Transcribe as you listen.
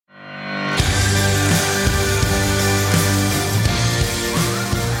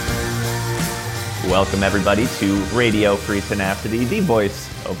welcome everybody to Radio Free Tenacity, the voice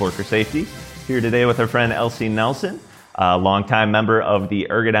of worker safety. Here today with our friend Alsie Nelson, a longtime member of the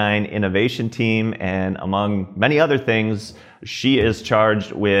Ergodyne innovation team, and among many other things, she is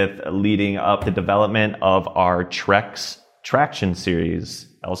charged with leading up the development of our TREX Traction Series.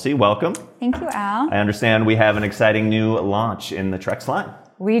 Alsie, welcome. Thank you, Al. I understand we have an exciting new launch in the TREX line.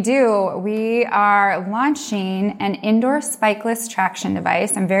 We do. We are launching an indoor spikeless traction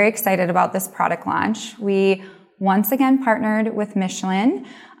device. I'm very excited about this product launch. We once again partnered with Michelin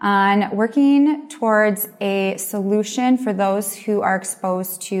on working towards a solution for those who are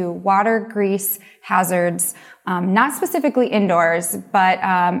exposed to water, grease hazards, not specifically indoors, but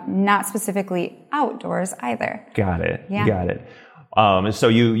not specifically outdoors either. Got it. Yeah. Got it. So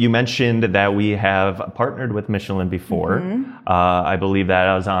you mentioned that we have partnered with Michelin before. Mm-hmm. I believe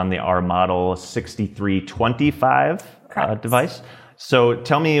that was on our model 6325 device. So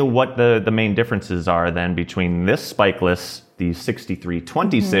tell me what the main differences are then between this spikeless, the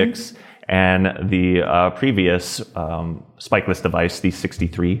 6326, and the previous spikeless device, the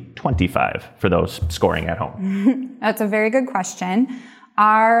 6325, for those scoring at home. That's a very good question.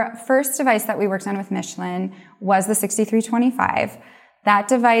 Our first device that we worked on with Michelin was the 6325. That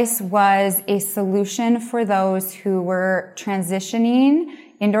device was a solution for those who were transitioning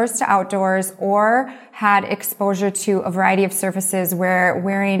indoors to outdoors or had exposure to a variety of surfaces where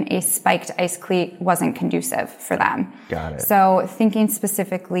wearing a spiked ice cleat wasn't conducive for them. Got it. So thinking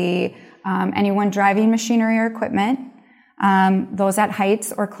specifically anyone driving machinery or equipment, those at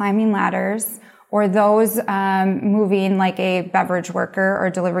heights or climbing ladders, or those moving like a beverage worker or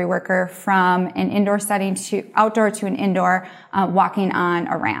delivery worker from an indoor setting to outdoor to an indoor, walking on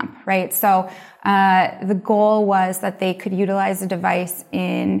a ramp, right? So the goal was that they could utilize the device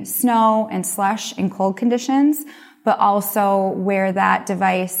in snow and slush and cold conditions, but also wear that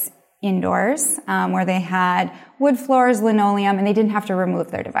device indoors, where they had wood floors, linoleum, and they didn't have to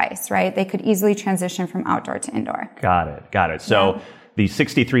remove their device, right? They could easily transition from outdoor to indoor. Got it. So the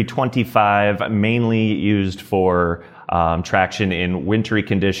 6325 mainly used for traction in wintry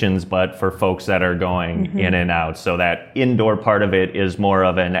conditions, but for folks that are going in and out. So that indoor part of it is more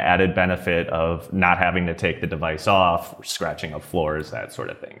of an added benefit of not having to take the device off, scratching up floors, that sort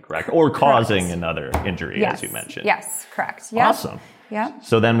of thing, correct? Or causing another injury, as you mentioned. Yes, correct. Yep. Awesome. Yeah.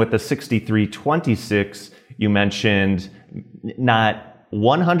 So then with the 6326, you mentioned not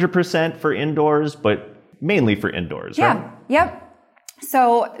 100% for indoors, but mainly for indoors, right? Yep.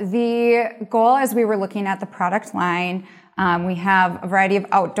 So the goal as we were looking at the product line, we have a variety of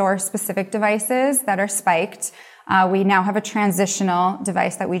outdoor specific devices that are spiked. We now have a transitional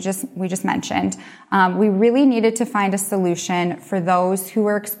device that we just mentioned. We really needed to find a solution for those who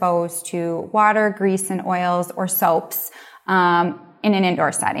were exposed to water, grease, and oils or soaps in an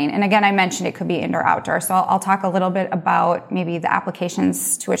indoor setting. And again, I mentioned it could be indoor, outdoor. So I'll talk a little bit about maybe the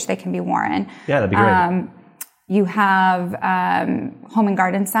applications to which they can be worn. Yeah, that'd be great. You have home and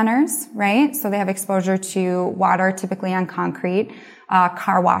garden centers, right? So they have exposure to water, typically on concrete.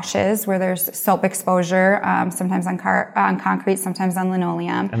 Car washes, where there's soap exposure, sometimes on concrete, sometimes on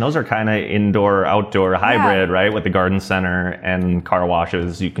linoleum. And those are kind of indoor, outdoor hybrid, right? With the garden center and car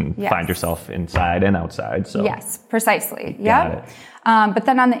washes, you can find yourself inside and outside. So yes, precisely. Yeah. But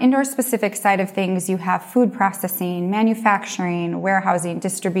then on the indoor specific side of things, you have food processing, manufacturing, warehousing,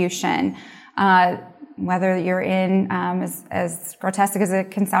 distribution. Whether you're in, as grotesque as it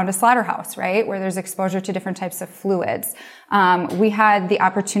can sound, a slaughterhouse, right? Where there's exposure to different types of fluids. We had the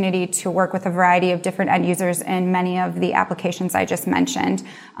opportunity to work with a variety of different end users in many of the applications I just mentioned,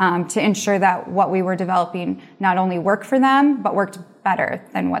 to ensure that what we were developing not only worked for them, but worked better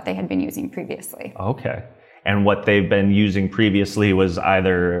than what they had been using previously. Okay. And what they've been using previously was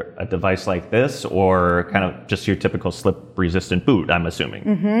either a device like this or kind of just your typical slip-resistant boot, I'm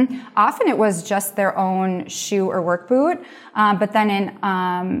assuming. Often it was just their own shoe or work boot, but then in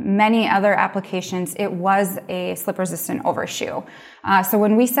many other applications, it was a slip-resistant overshoe. So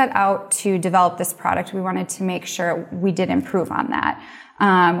when we set out to develop this product, we wanted to make sure we did improve on that.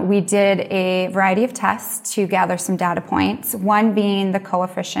 We did a variety of tests to gather some data points, one being the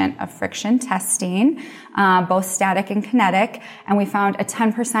coefficient of friction testing, both static and kinetic, and we found a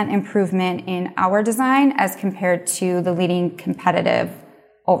 10% improvement in our design as compared to the leading competitive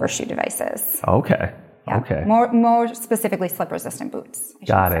overshoe devices. Okay. Yeah. Okay. More specifically slip-resistant boots.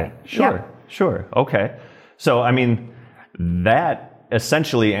 Got it. Sure. Okay. So, I mean, that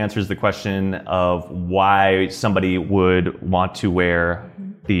essentially answers the question of why somebody would want to wear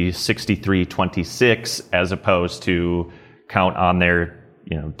the 6326 as opposed to count on their,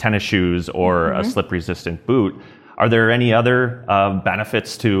 tennis shoes or a slip-resistant boot. Are there any other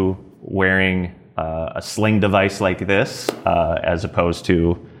benefits to wearing a sling device like this as opposed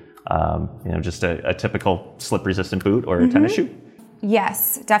to just a typical slip-resistant boot or a tennis shoe?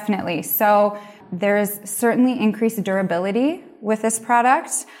 Yes, definitely. So there's certainly increased durability with this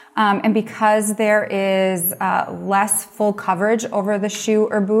product. And because there is less full coverage over the shoe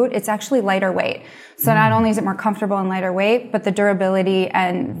or boot, it's actually lighter weight. So not only is it more comfortable and lighter weight, but the durability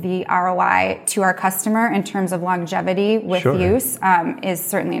and the ROI to our customer in terms of longevity with use is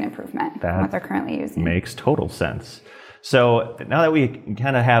certainly an improvement from what they're currently using. Makes total sense. So now that we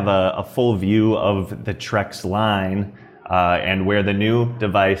kind of have a full view of the TREX line and where the new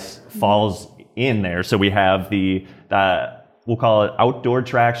device falls in there, so we have the we'll call it outdoor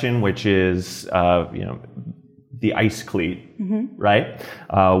traction, which is the ice cleat, right?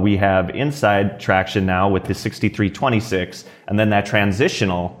 We have inside traction now with the 6326, and then that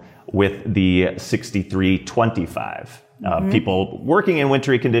transitional with the 6325. People working in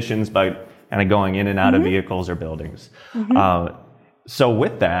wintry conditions, but kind of going in and out of vehicles or buildings. So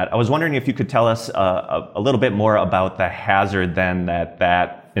with that, I was wondering if you could tell us a little bit more about the hazard then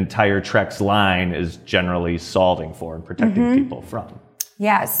that entire TREX line is generally solving for and protecting people from.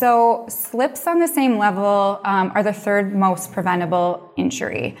 Yeah, so slips on the same level are the third most preventable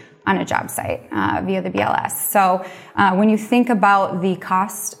injury on a job site via the BLS. So when you think about the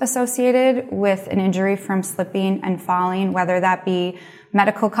cost associated with an injury from slipping and falling, whether that be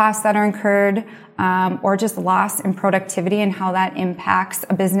medical costs that are incurred or just loss in productivity and how that impacts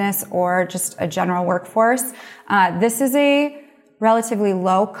a business or just a general workforce, this is a relatively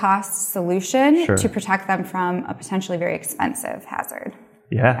low-cost solution to protect them from a potentially very expensive hazard.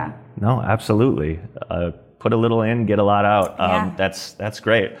 Yeah. No, absolutely. Put a little in, get a lot out. That's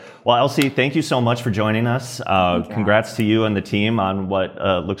great. Well, Elsie, thank you so much for joining us. Congrats to you and the team on what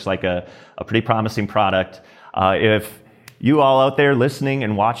looks like a pretty promising product. If you all out there listening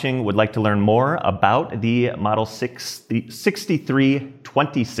and watching would like to learn more about the Model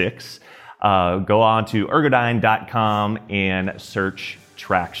 6326, go on to Ergodyne.com and search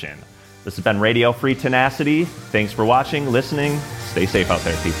traction. This has been Radio Free Tenacity. Thanks for watching, listening. Stay safe out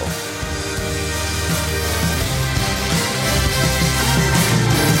there, people.